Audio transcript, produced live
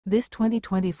This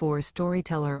 2024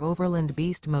 Storyteller Overland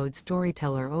Beast Mode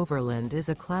Storyteller Overland is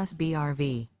a Class B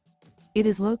RV. It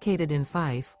is located in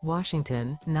Fife,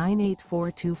 Washington,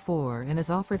 98424 and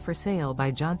is offered for sale by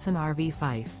Johnson RV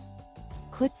Fife.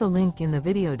 Click the link in the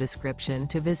video description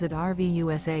to visit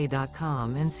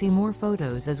RVUSA.com and see more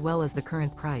photos as well as the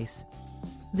current price.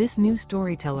 This new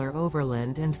Storyteller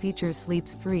Overland and features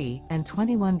sleeps 3 and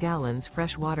 21 gallons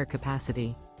fresh water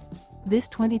capacity. This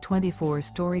 2024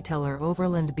 Storyteller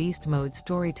Overland Beast Mode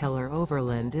Storyteller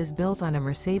Overland is built on a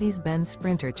Mercedes-Benz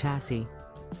Sprinter chassis.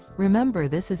 Remember,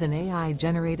 this is an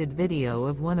AI-generated video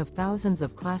of one of thousands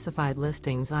of classified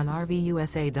listings on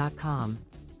RVUSA.com.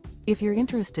 If you're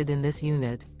interested in this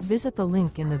unit, visit the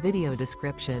link in the video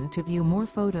description to view more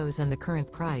photos and the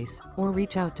current price, or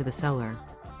reach out to the seller.